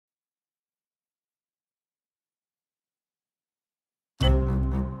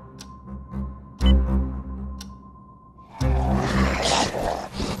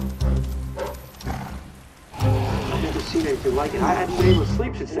seen anything like it. I hadn't been able to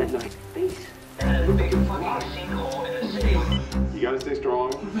sleep since that night. Please. You gotta stay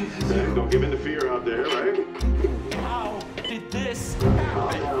strong. Okay? Don't give in to fear out there, right? How did this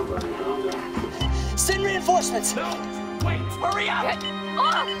happen? Send reinforcements! No! Wait! Hurry up! Get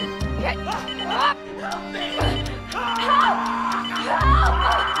off! Get off! Help me!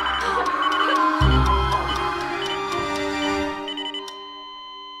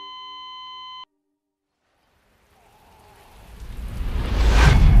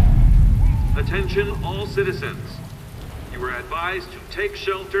 Attention all citizens. You are advised to take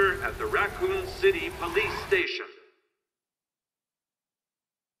shelter at the Raccoon City Police Station.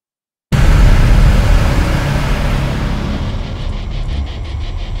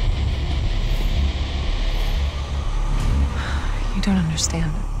 You don't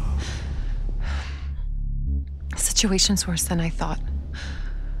understand. The situation's worse than I thought.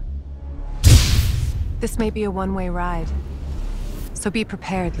 This may be a one-way ride, so be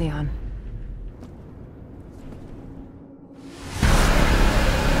prepared, Leon.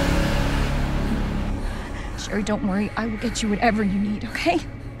 Sherry, don't worry. I will get you whatever you need, okay?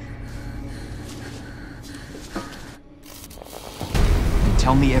 Then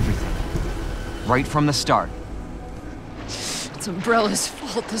tell me everything. Right from the start. It's Umbrella's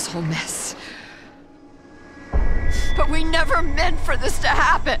fault, this whole mess. But we never meant for this to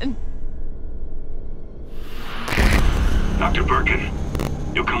happen. Dr. Birkin,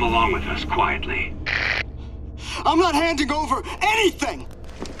 you'll come along with us quietly. I'm not handing over anything!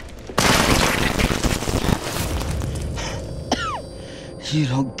 You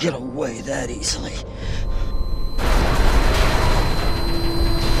don't get away that easily.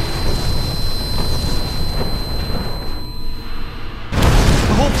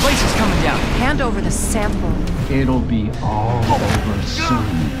 The whole place is coming down. Hand over the sample. It'll be all over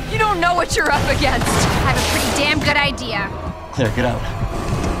soon. You don't know what you're up against. I have a pretty damn good idea. Claire, get out.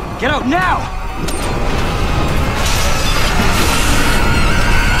 Get out now!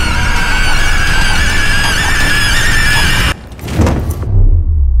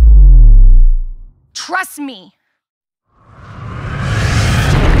 Trust me.